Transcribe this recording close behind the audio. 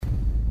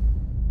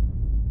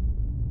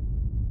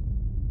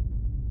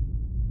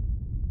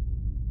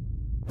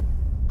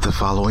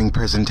following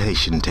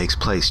presentation takes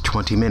place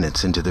 20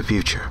 minutes into the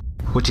future,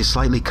 which is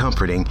slightly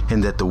comforting in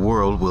that the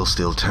world will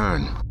still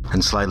turn,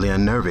 and slightly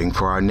unnerving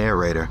for our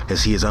narrator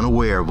as he is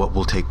unaware of what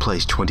will take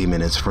place 20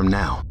 minutes from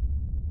now.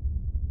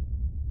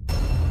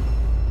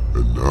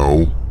 And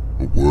now,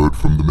 a word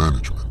from the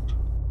management.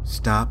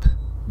 Stop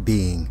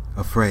being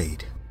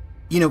afraid.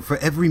 You know, for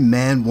every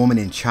man, woman,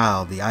 and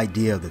child, the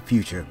idea of the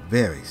future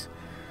varies.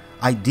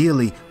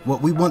 Ideally,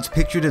 what we once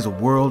pictured as a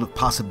world of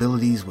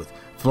possibilities with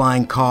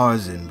flying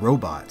cars and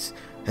robots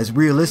has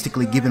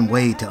realistically given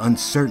way to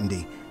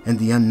uncertainty and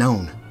the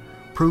unknown,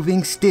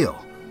 proving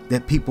still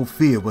that people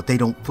fear what they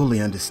don't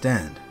fully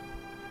understand.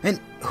 And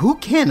who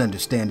can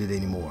understand it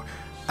anymore?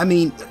 I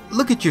mean,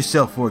 look at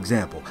yourself, for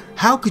example.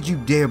 How could you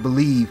dare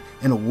believe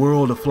in a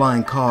world of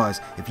flying cars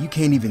if you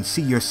can't even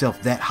see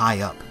yourself that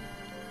high up?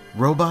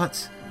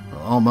 Robots?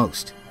 Well,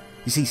 almost.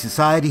 You see,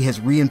 society has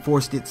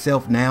reinforced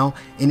itself now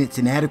in its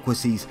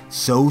inadequacies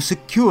so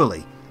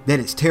securely that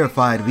it's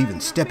terrified of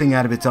even stepping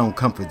out of its own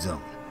comfort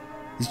zone.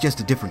 It's just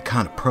a different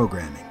kind of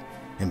programming.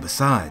 And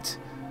besides,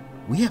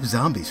 we have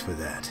zombies for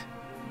that.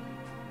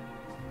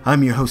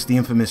 I'm your host, the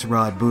infamous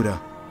Rod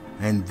Buddha,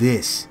 and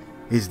this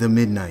is The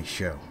Midnight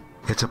Show.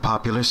 It's a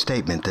popular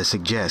statement that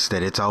suggests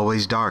that it's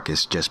always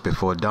darkest just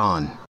before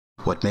dawn.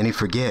 What many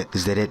forget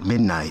is that at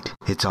midnight,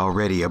 it's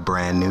already a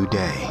brand new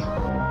day.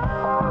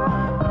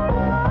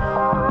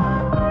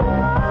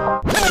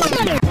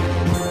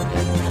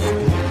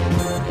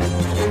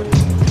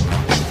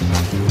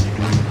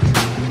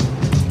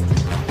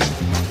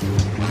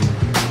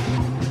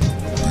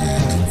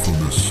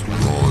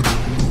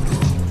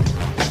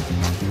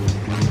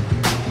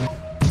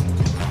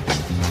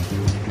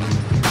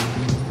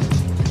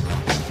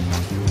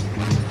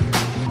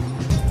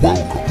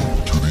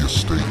 Welcome to the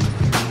estate.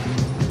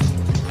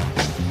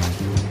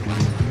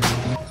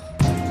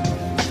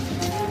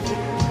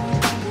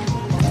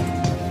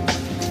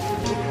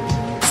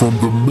 From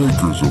the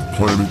makers of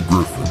Planet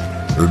Griffin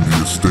and the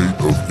estate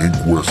of Ink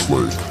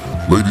Westlake,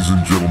 ladies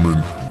and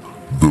gentlemen,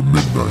 The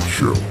Midnight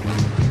Show.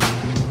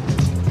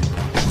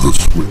 The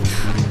Switch.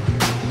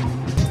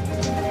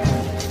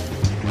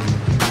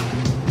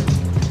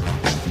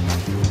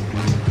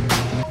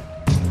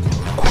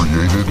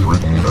 Created,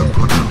 written, and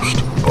produced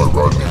by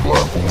Rodney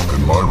Blackwell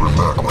and Myron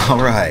Macklin.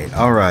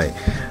 All right.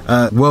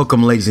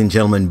 Welcome, ladies and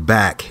gentlemen,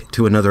 back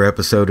to another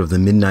episode of The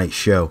Midnight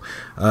Show.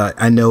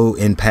 I know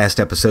in past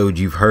episodes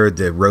you've heard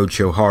the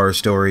Roadshow horror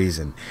stories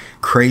and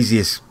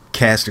craziest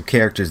cast of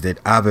characters that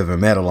I've ever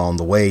met along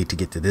the way to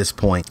get to this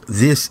point.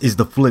 This is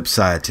the flip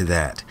side to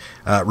that.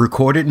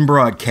 Recorded and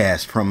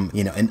broadcast from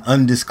an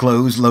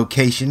undisclosed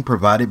location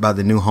provided by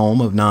the new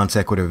home of Non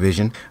Sequitur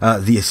Vision,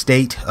 the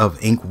estate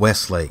of Ink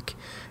Westlake.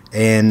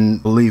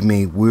 And believe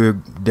me, we're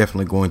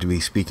definitely going to be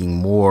speaking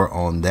more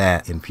on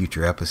that in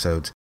future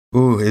episodes.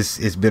 Ooh,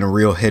 it's been a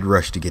real head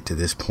rush to get to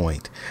this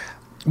point.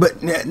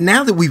 But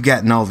now that we've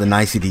gotten all the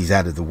niceties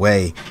out of the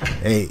way,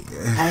 hey.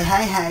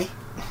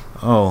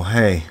 Oh,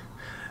 hey.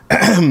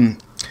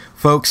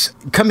 Folks,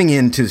 coming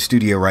into the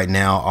studio right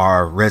now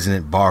are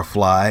resident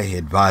barfly,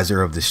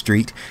 advisor of the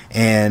street,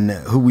 and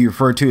who we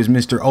refer to as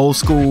Mr. Old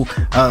School.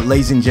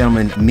 Ladies and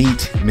gentlemen,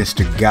 meet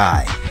Mr.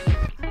 Guy.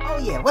 Oh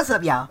yeah, what's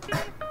up, y'all?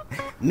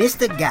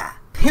 Mr. Guy,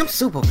 Pimp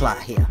Superfly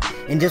here.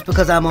 And just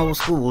because I'm old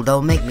school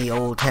don't make me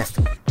Old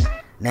Testament.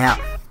 Now,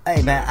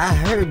 hey man, I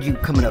heard you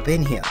coming up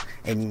in here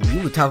and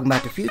you were talking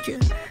about the future.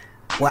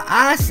 Well,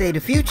 I say the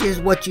future is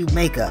what you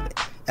make of it.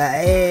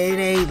 It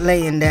ain't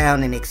laying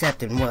down and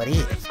accepting what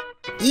is.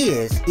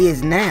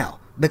 Is now,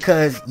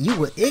 because you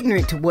were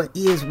ignorant to what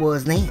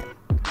was then.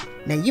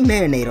 Now you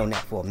marinate on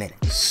that for a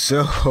minute.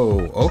 So,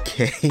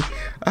 okay.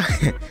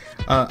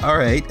 All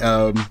right.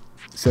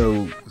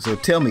 So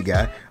tell me,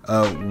 Guy,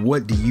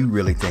 what do you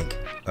really think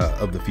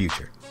of the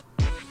future?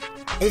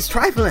 It's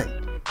trifling.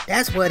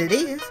 That's what it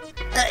is.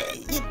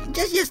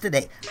 Just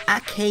yesterday,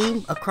 I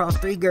came across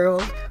 3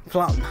 girls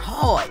flaunting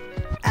hard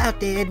out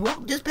there and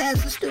walked just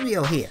past the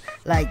studio here.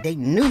 Like they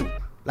knew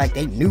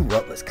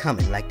what was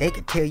coming. Like they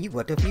could tell you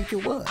what the future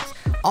was.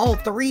 All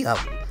 3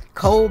 of them.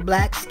 Coal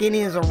black,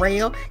 skinny as a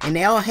rail, and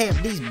they all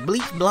have these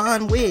bleach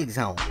blonde wigs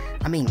on.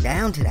 I mean,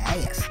 down to the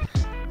ass.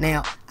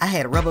 Now, I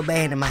had a rubber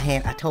band in my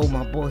hand. I told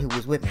my boy who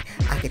was with me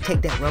I could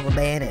take that rubber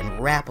band and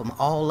wrap them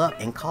all up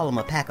and call them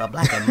a pack of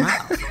black and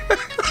miles.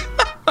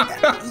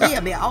 Yeah,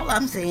 man, all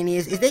I'm saying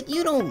is that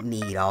you don't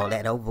need all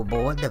that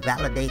overboard to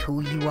validate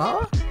who you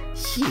are.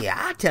 Shit,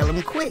 I tell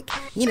them quick.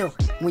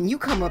 When you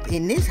come up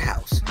in this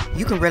house,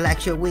 you can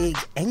relax your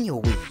wigs and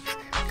your weaves.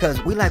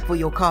 Because we like for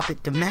your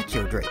carpet to match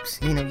your drapes.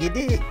 You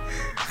dig?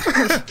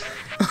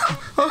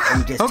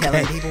 I'm just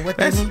telling people what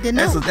they need to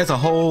know. That's a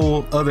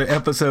whole other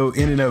episode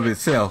in and of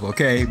itself,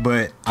 okay?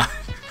 But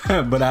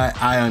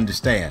I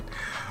understand.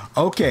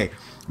 Okay,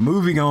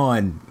 moving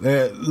on.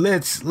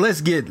 Let's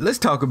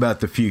talk about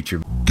the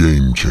future.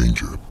 Game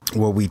changer.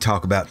 What we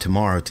talk about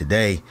tomorrow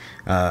today.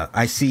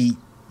 I see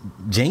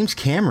James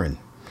Cameron,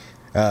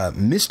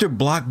 Mr.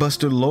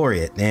 Blockbuster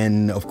laureate,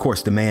 and of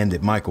course the man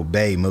that Michael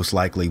Bay most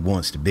likely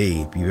wants to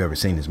be, if you've ever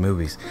seen his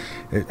movies.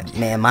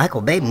 Man,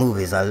 Michael Bay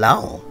movies are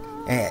long.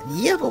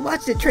 You ever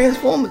watch the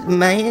Transformers?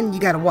 Man, you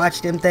gotta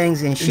watch them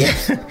things in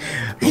shifts.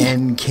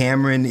 And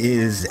Cameron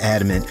is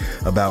adamant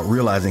about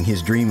realizing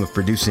his dream of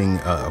producing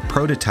a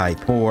prototype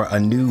for a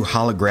new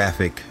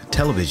holographic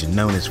television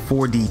known as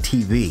 4D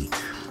TV.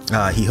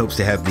 He hopes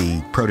to have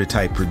the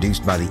prototype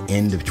produced by the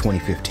end of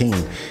 2015.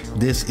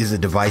 This is a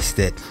device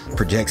that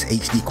projects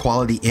HD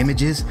quality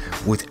images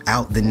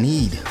without the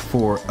need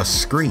for a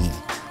screen,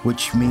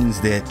 which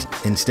means that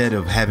instead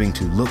of having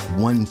to look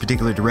one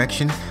particular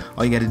direction,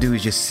 all you got to do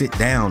is just sit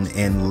down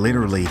and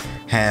literally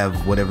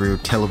have whatever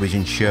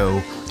television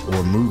show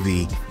or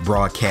movie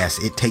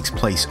broadcast, it takes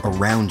place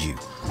around you.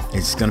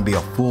 It's going to be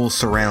a full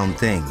surround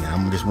thing.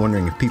 I'm just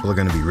wondering if people are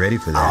going to be ready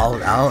for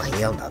that. Oh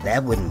hell no,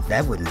 that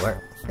wouldn't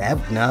work. That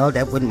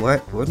wouldn't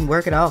work. Wouldn't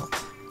work at all.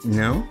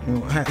 No?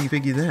 Well, how do you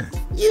figure that?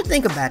 You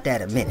think about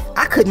that a minute.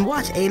 I couldn't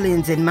watch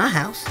Aliens in my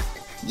house.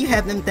 You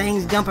have them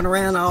things jumping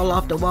around all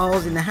off the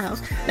walls in the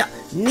house. Now,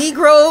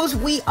 Negroes,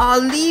 we are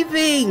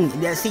leaving.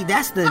 Now, see,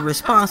 that's the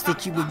response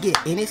that you would get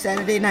any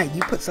Saturday night.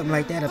 You put something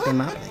like that up in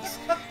my place.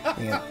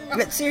 Yeah.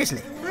 But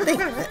seriously, think,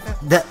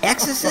 The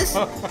Exorcist?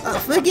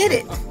 Forget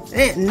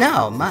it.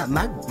 No,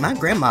 my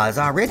grandma is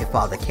already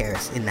Father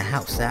Karras in the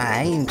house.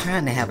 I ain't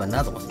trying to have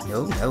another one.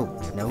 No.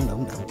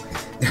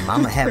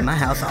 Mama had my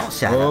house all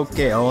shot up.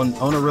 Okay,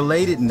 on a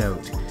related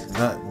note,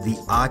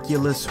 the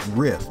Oculus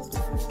Rift.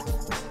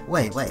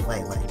 Wait.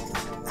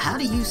 How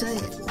do you say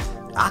it?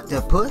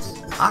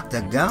 Octopus?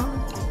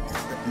 Octagon?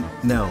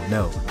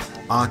 No.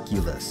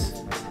 Oculus.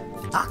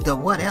 Octa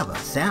whatever.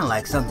 Sound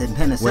like something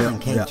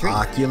penicillin can't the treat.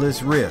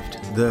 Oculus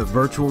Rift, the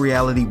virtual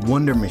reality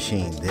wonder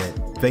machine that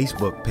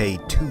Facebook paid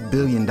 $2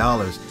 billion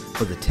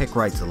for the tech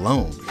rights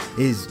alone,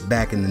 is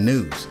back in the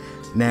news.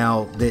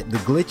 Now, the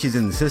glitches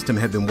in the system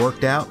have been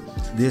worked out.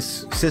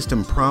 This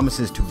system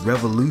promises to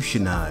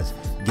revolutionize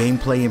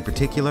gameplay in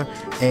particular,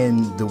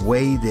 and the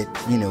way that,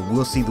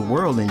 we'll see the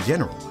world in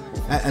general.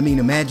 I mean,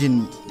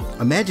 imagine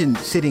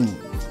sitting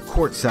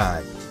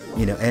courtside,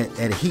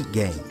 at a Heat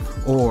game,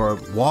 or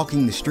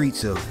walking the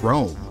streets of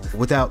Rome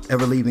without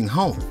ever leaving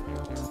home.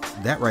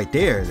 That right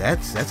there,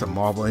 that's a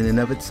marvel in and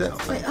of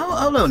itself. Wait,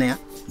 hold on now.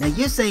 Now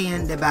you're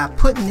saying that by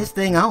putting this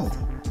thing on,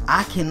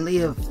 I can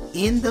live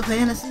in the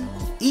fantasy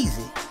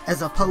easy,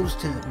 as opposed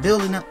to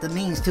building up the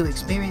means to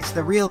experience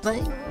the real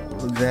thing?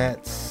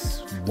 That's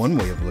one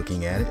way of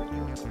looking at it.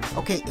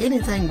 Okay,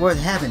 anything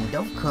worth having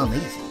don't come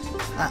easy.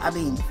 I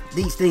mean,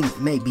 these things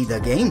may be the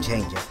game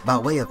changer by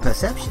way of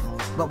perception,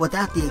 but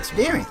without the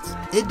experience,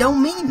 it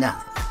don't mean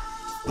nothing.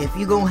 If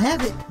you gonna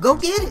have it, go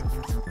get it.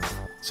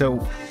 So,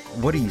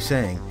 what are you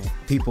saying?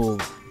 People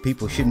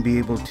shouldn't be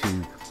able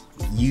to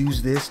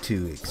use this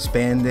to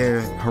expand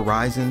their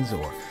horizons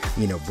or,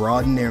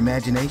 broaden their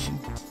imagination?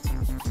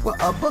 Well,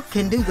 a book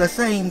can do the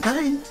same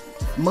thing.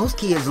 Most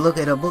kids look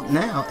at a book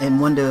now and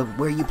wonder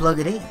where you plug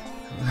it in.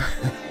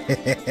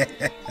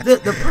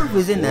 The proof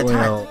is in the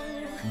title.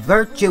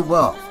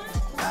 Virtual.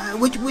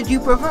 Which would you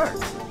prefer?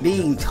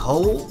 Being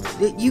told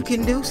that you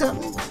can do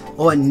something,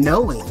 or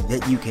knowing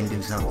that you can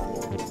do something?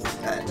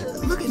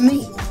 Look at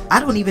me. I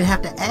don't even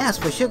have to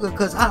ask for sugar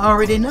because I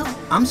already know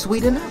I'm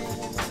sweet enough.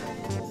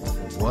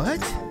 What?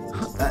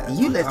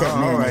 You let that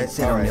marinade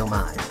sit on your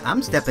mind.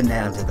 I'm stepping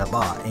down to the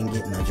bar and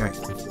getting a drink.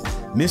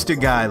 Mr.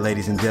 Guy,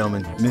 ladies and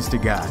gentlemen,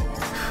 Mr. Guy.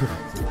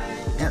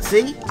 Now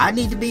see, I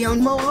need to be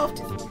on more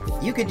often.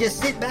 You could just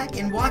sit back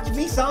and watch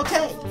me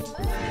saute.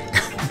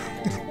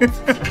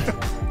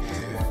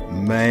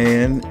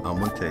 Man, I'm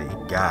gonna tell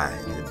you, Guy,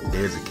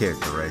 there's a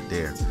character right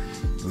there.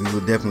 We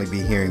will definitely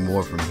be hearing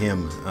more from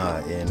him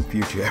in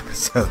future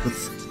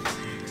episodes.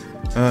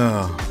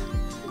 And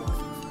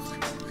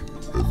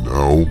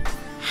now,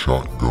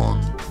 Shotgun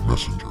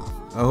Messenger.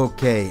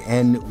 Okay,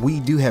 and we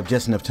do have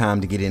just enough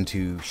time to get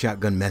into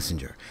Shotgun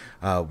Messenger,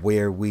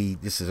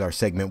 this is our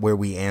segment where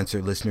we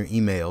answer listener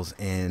emails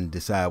and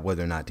decide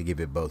whether or not to give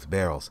it both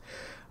barrels.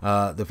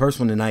 The first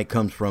one tonight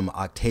comes from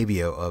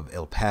Octavio of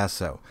El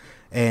Paso,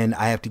 and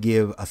I have to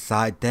give a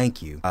side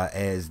thank you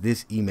as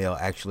this email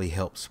actually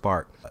helped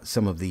spark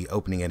some of the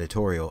opening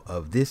editorial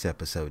of this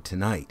episode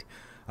tonight.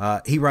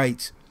 He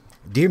writes,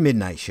 "Dear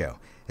Midnight Show,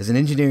 as an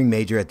engineering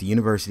major at the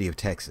University of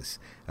Texas,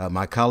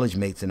 my college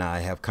mates and I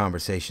have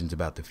conversations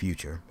about the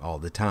future all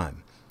the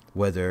time,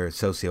 whether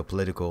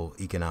socio-political,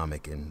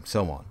 economic, and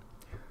so on.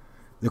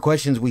 The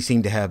questions we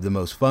seem to have the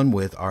most fun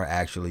with are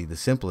actually the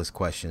simplest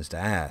questions to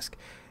ask,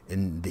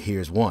 and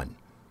here's one.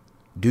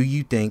 Do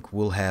you think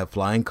we'll have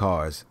flying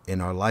cars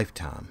in our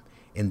lifetime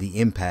and the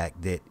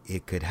impact that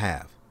it could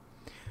have?"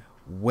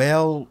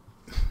 Well,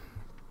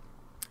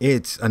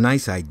 it's a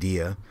nice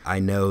idea. I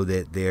know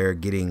that they're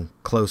getting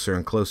closer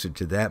and closer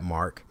to that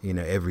mark,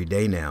 every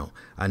day now.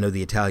 I know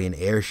the Italian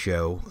Air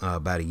Show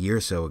about a year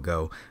or so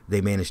ago,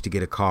 they managed to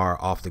get a car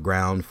off the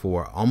ground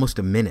for almost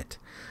a minute.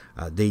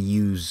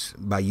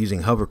 By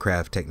using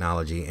hovercraft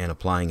technology and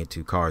applying it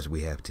to cars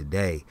we have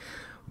today.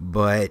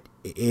 But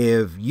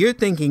if you're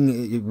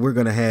thinking we're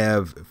going to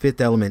have Fifth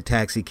Element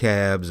taxi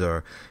cabs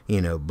or,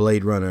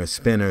 Blade Runner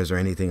spinners or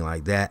anything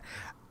like that,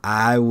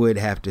 I would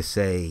have to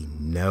say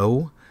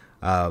no.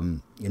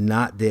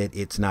 Not that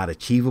it's not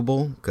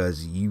achievable,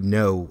 because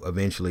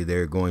eventually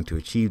they're going to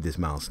achieve this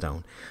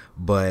milestone.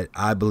 But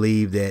I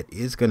believe that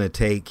it's going to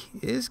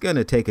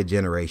take a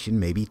generation,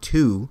 maybe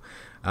two,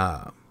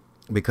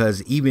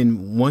 because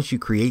even once you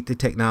create the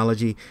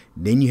technology,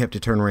 then you have to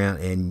turn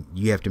around and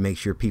you have to make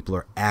sure people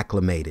are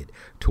acclimated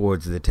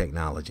towards the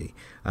technology.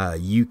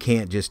 You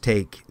can't just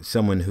take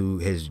someone who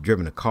has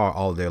driven a car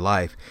all their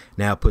life,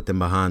 now put them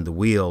behind the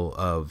wheel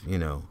of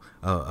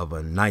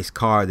a nice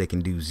car that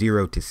can do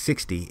 0 to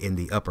 60 in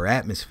the upper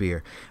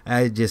atmosphere.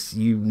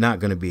 You're not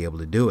going to be able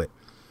to do it.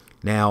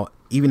 Now,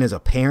 even as a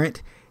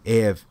parent,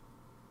 if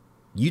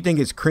you think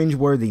it's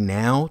cringeworthy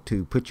now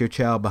to put your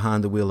child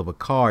behind the wheel of a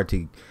car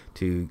to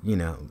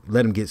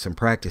let them get some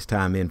practice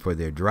time in for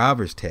their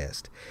driver's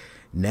test,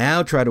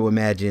 now try to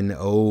imagine,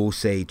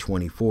 say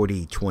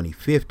 2040,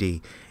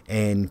 2050,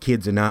 and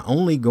kids are not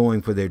only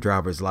going for their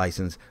driver's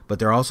license, but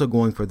they're also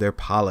going for their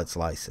pilot's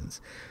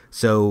license.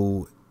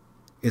 So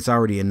it's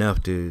already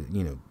enough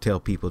to,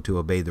 tell people to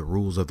obey the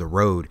rules of the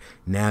road.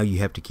 Now you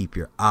have to keep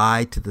your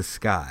eye to the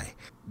sky,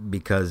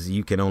 because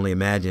you can only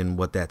imagine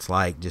what that's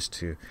like just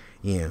to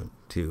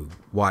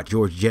watch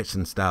George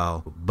Jetson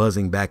style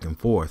buzzing back and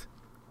forth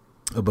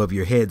above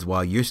your heads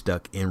while you're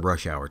stuck in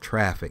rush hour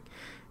traffic.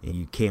 And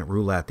you can't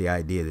rule out the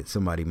idea that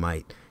somebody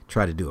might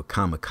try to do a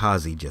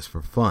kamikaze just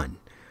for fun.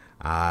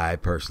 I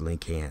personally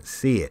can't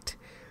see it.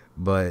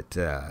 But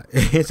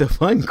it's a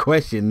fun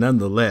question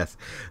nonetheless.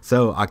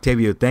 So,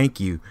 Octavio, thank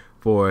you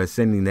for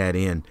sending that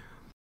in.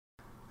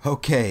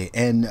 Okay,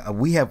 and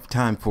we have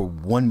time for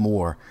one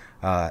more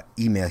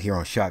email here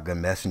on Shotgun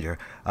Messenger.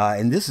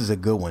 And this is a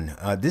good one.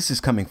 This is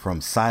coming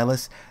from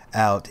Silas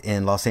out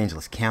in Los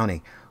Angeles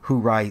County, who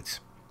writes,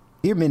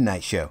 "Dear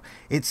Midnight Show,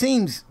 it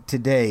seems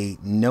today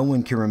no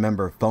one can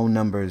remember phone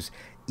numbers,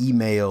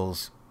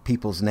 emails,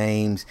 people's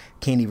names,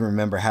 can't even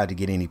remember how to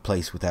get any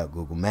place without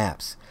Google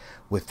Maps.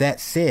 With that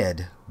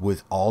said,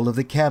 with all of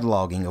the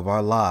cataloging of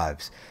our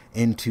lives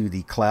into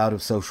the cloud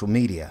of social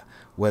media,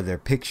 whether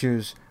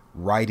pictures,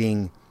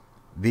 writing,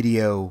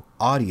 video,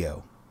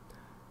 audio,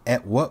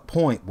 at what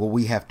point will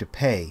we have to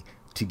pay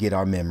to get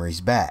our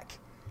memories back?"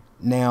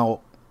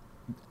 Now,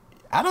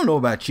 I don't know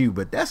about you,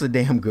 but that's a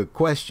damn good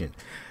question.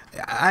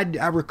 I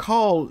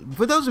recall,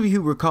 for those of you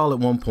who recall, at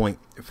one point,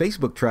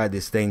 Facebook tried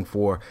this thing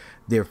for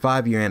their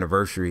 5-year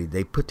anniversary.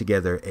 They put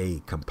together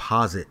a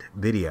composite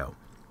video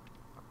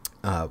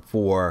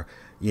for,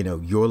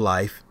 your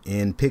life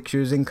in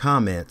pictures and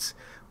comments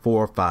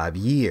for 5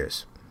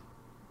 years.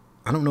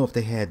 I don't know if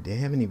did they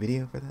have any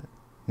video for that?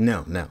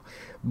 No.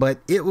 But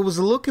it was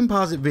a little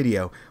composite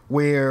video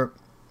where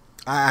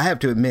I have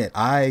to admit,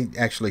 I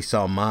actually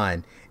saw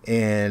mine,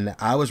 and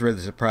I was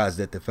rather surprised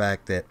at the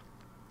fact that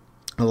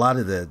a lot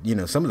of the,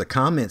 some of the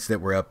comments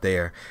that were up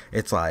there,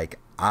 it's like,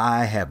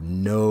 I have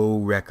no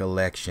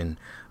recollection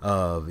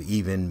of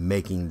even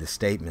making the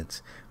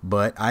statements,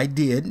 but I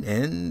did,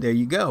 and there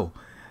you go.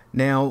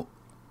 Now,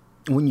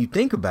 when you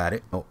think about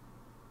it,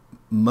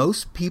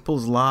 most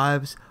people's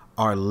lives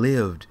are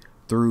lived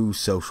through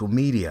social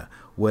media,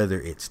 whether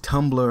it's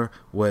Tumblr,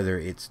 whether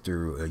it's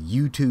through a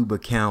YouTube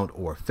account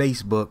or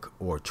Facebook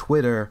or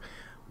Twitter,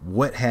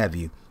 what have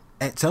you.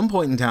 At some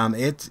point in time,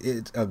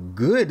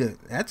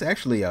 that's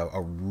actually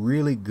a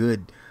really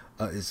good,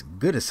 it's a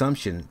good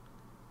assumption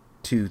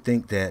to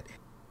think that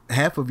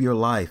half of your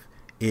life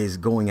is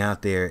going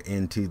out there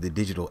into the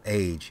digital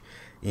age.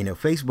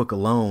 Facebook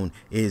alone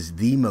is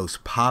the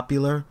most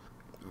popular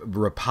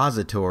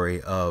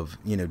repository of,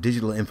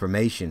 digital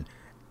information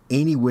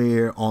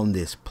anywhere on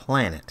this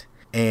planet.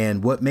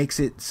 And what makes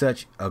it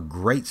such a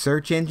great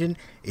search engine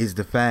is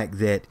the fact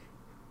that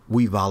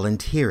we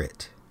volunteer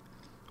it.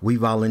 We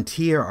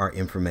volunteer our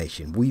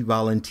information. We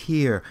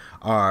volunteer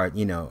our,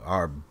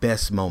 our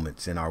best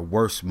moments and our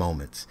worst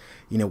moments.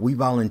 We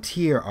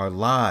volunteer our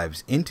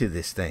lives into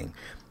this thing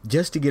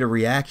just to get a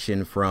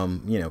reaction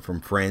from, from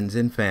friends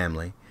and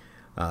family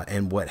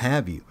and what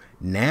have you.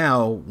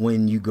 Now,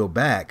 when you go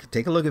back,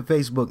 take a look at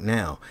Facebook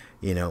now.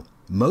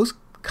 Most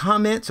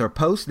comments or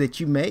posts that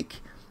you make,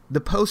 the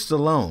posts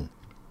alone,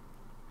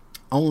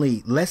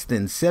 only less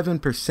than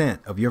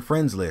 7% of your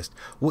friends list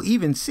will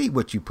even see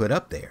what you put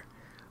up there.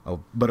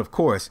 But of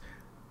course,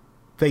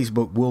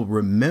 Facebook will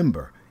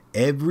remember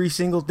every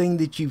single thing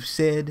that you've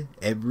said,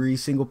 every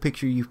single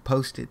picture you've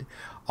posted,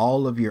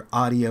 all of your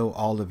audio,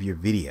 all of your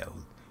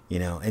video,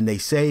 and they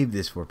save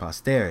this for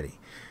posterity.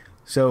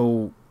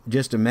 So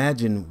just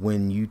imagine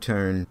when you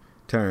turn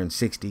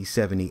 60,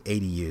 70,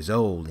 80 years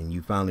old and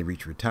you finally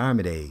reach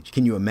retirement age.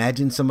 Can you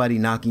imagine somebody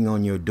knocking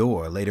on your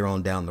door later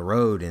on down the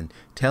road and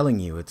telling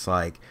you, it's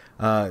like,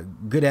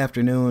 good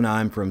afternoon,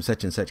 I'm from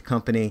such and such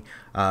company,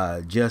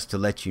 just to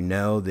let you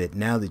know that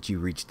now that you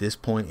reached this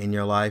point in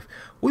your life,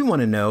 we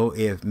want to know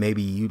if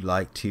maybe you'd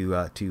like to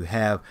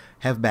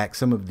have back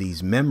some of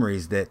these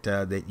memories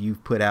that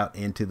you've put out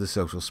into the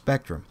social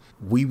spectrum.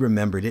 We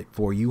remembered it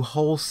for you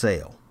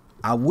wholesale.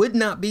 I would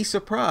not be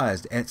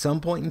surprised at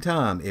some point in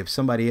time if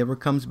somebody ever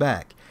comes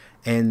back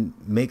and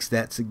makes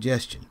that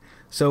suggestion.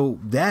 So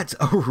that's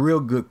a real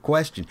good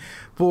question.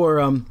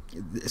 For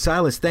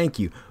Silas, thank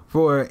you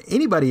For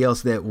anybody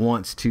else that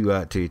wants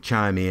to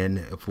chime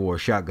in for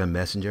Shotgun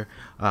Messenger,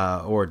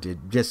 or to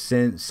just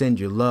send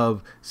your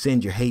love,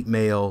 send your hate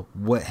mail,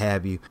 what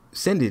have you,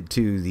 send it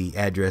to the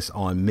address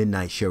on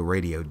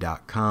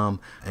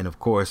midnightshowradio.com. And of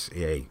course,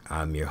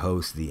 I'm your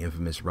host, the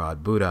infamous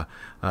Rod Buddha,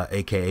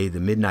 aka the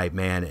Midnight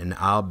Man, and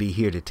I'll be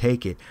here to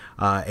take it.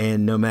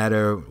 And no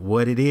matter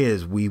what it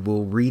is, we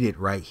will read it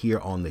right here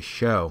on the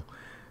show.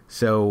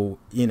 So,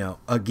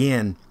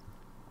 again,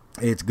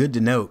 it's good to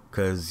note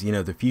because,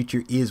 the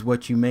future is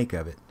what you make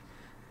of it.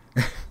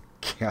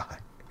 God,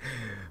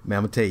 man,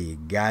 I'm going to tell you,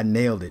 God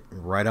nailed it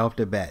right off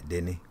the bat,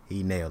 didn't he?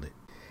 He nailed it.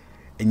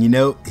 And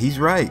he's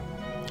right.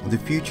 The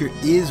future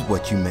is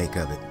what you make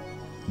of it.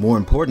 More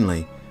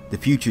importantly, the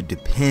future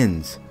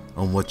depends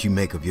on what you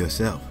make of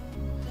yourself.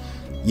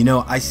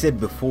 I said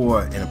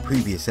before in a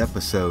previous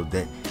episode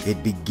that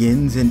it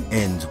begins and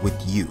ends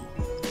with you.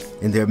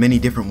 And there are many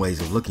different ways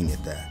of looking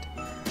at that.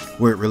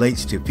 Where it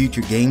relates to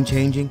future game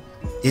changing,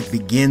 it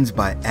begins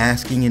by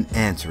asking and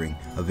answering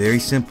a very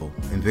simple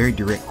and very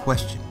direct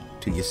question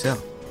to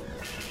yourself.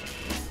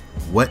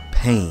 What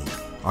pain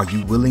are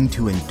you willing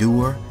to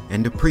endure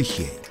and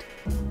appreciate?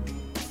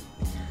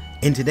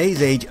 In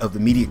today's age of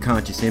the media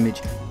conscious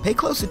image, pay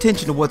close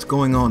attention to what's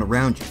going on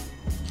around you.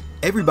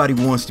 Everybody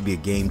wants to be a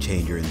game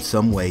changer in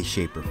some way,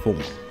 shape, or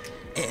form.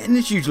 And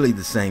it's usually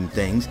the same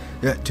things: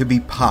 to be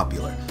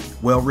popular,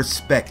 well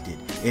respected,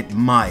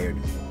 admired,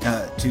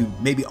 to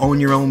maybe own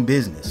your own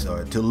business,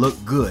 or to look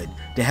good,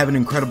 to have an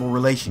incredible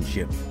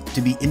relationship,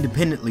 to be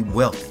independently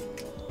wealthy.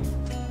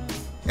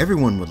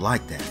 Everyone would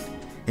like that,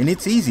 and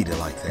it's easy to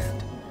like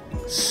that.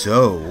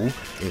 So,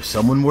 if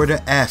someone were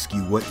to ask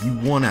you what you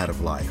want out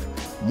of life,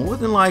 more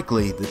than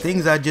likely the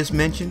things I just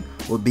mentioned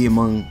would be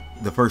among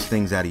the first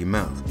things out of your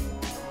mouth.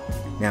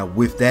 Now,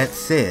 with that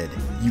said,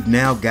 you've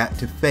now got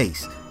to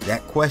face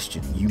that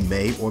question you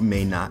may or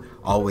may not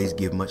always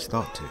give much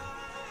thought to.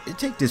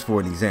 Take this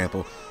for an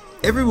example.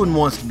 Everyone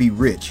wants to be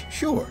rich,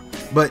 sure,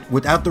 but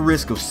without the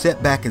risk of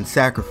setback and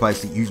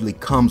sacrifice that usually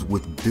comes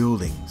with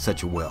building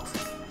such a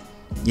wealth.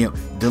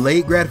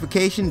 Delayed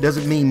gratification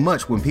doesn't mean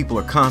much when people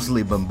are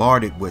constantly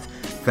bombarded with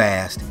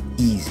fast,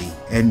 easy,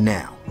 and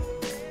now.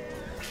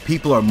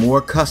 People are more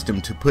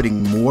accustomed to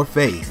putting more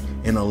faith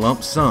in a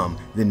lump sum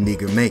than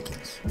meager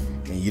makings.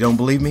 And you don't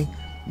believe me?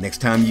 Next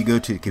time you go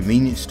to a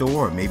convenience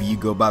store, or maybe you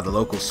go by the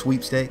local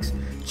sweepstakes,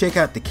 check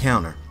out the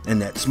counter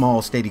and that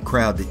small steady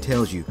crowd that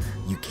tells you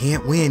you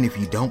can't win if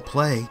you don't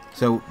play.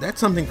 So that's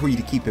something for you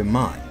to keep in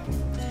mind.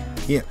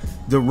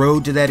 The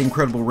road to that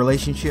incredible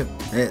relationship,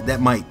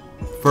 that might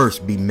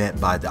first be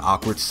met by the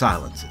awkward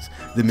silences,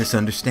 the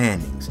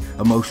misunderstandings,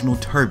 emotional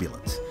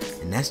turbulence,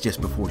 and that's just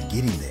before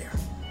getting there.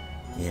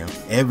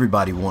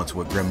 Everybody wants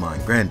what grandma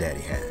and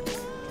granddaddy had.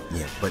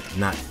 But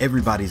not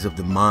everybody's of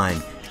the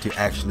mind to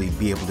actually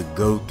be able to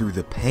go through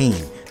the pain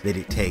that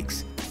it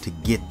takes to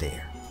get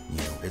there.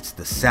 It's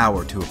the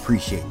sour to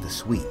appreciate the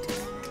sweet.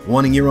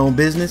 Wanting your own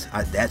business,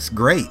 that's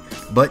great.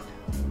 But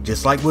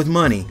just like with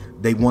money,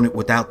 they want it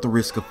without the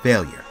risk of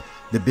failure.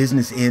 The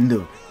business end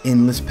of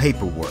endless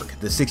paperwork,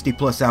 the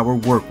 60-plus hour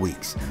work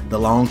weeks, the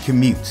long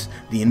commutes,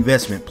 the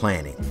investment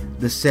planning,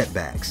 the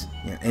setbacks.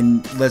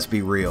 And let's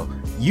be real,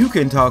 you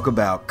can talk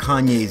about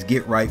Kanye's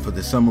Get Right for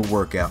the Summer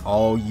Workout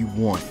all you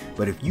want,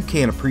 but if you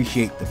can't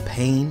appreciate the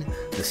pain,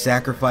 the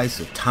sacrifice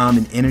of time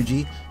and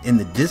energy, and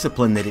the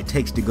discipline that it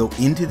takes to go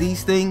into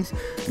these things,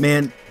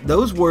 man,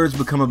 those words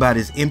become about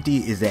as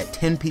empty as that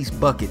 10-piece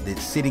bucket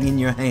that's sitting in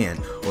your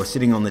hand or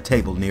sitting on the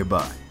table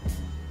nearby.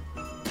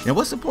 Now,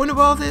 what's the point of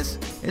all this?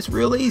 It's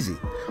real easy.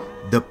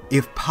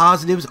 If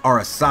positives are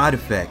a side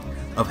effect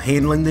of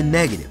handling the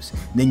negatives,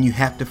 then you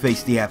have to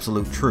face the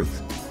absolute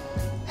truth.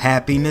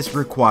 Happiness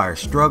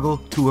requires struggle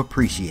to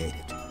appreciate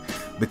it.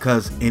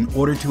 Because in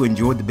order to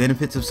enjoy the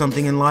benefits of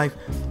something in life,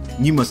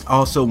 you must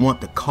also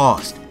want the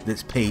cost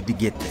that's paid to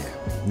get there.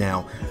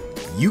 Now,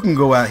 you can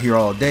go out here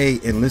all day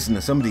and listen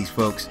to some of these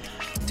folks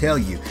tell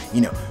you,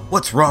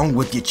 what's wrong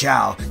with your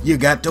child? You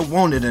got to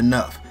want it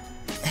enough.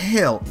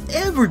 Hell,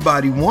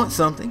 everybody wants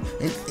something,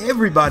 and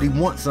everybody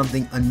wants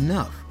something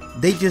enough.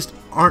 They just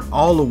aren't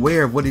all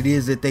aware of what it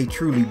is that they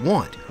truly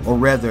want, or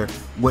rather,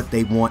 what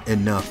they want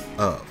enough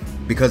of.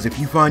 Because if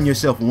you find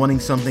yourself wanting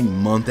something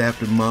month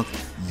after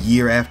month,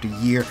 year after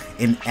year,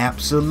 and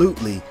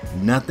absolutely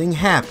nothing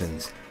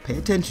happens, pay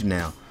attention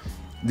now,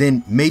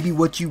 then maybe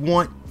what you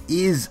want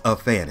is a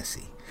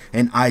fantasy,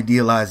 an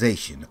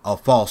idealization, a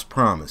false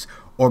promise,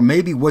 or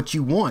maybe what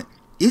you want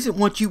isn't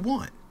what you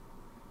want.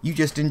 You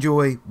just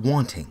enjoy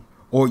wanting,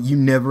 or you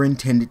never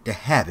intended to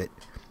have it,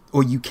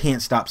 or you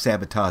can't stop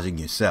sabotaging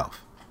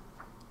yourself.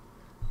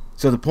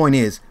 So the point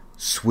is,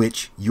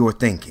 switch your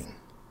thinking.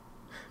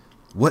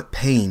 What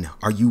pain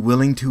are you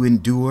willing to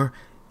endure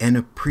and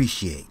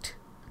appreciate?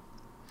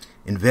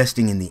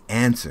 Investing in the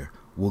answer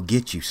will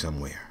get you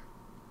somewhere.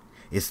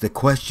 It's the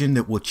question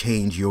that will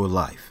change your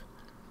life.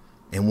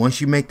 And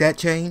once you make that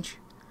change,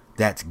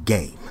 that's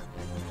game.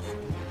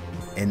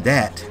 And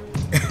that's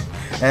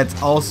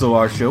also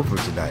our show for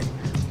tonight.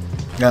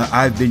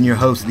 I've been your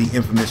host, the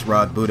infamous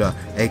Rod Buddha,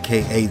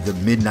 aka the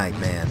Midnight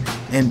Man.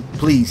 And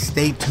please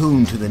stay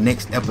tuned to the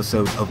next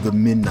episode of The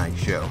Midnight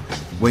Show,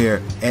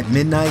 where at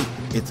midnight,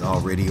 it's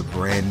already a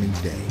brand new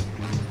day.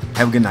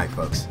 Have a good night,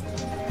 folks.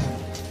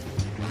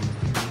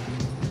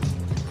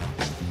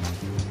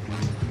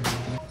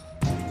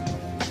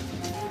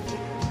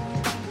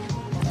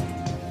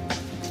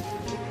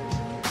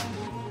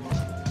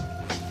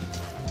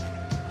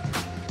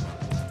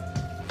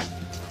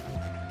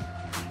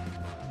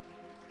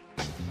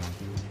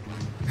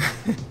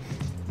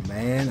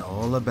 Man,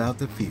 all about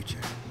the future.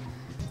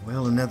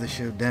 Well, another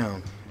show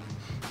down.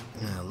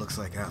 Looks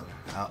like I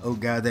owe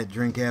God that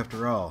drink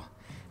after all.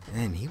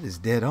 And he was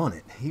dead on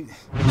it.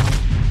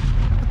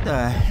 What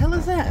the hell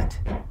is that?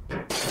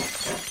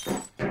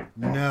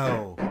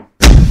 No. No.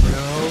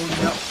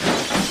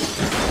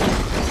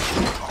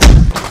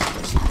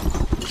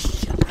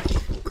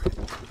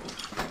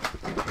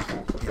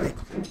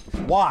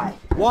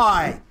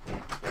 Why?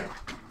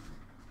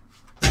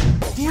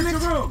 Damn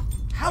it!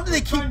 How do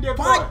they keep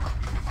finding?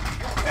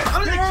 How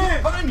do they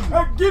keep finding me?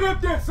 Get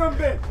up there, son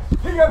bitch!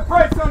 He got a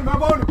price on him, I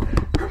want him!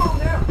 Come on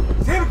now!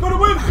 He's headed for the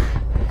window!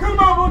 Come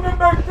on them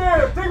back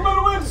there! Take him out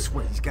the window! I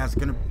swear these guys are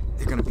gonna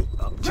be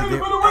up to Take him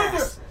their out the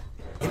window! ass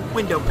in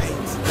window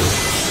panes.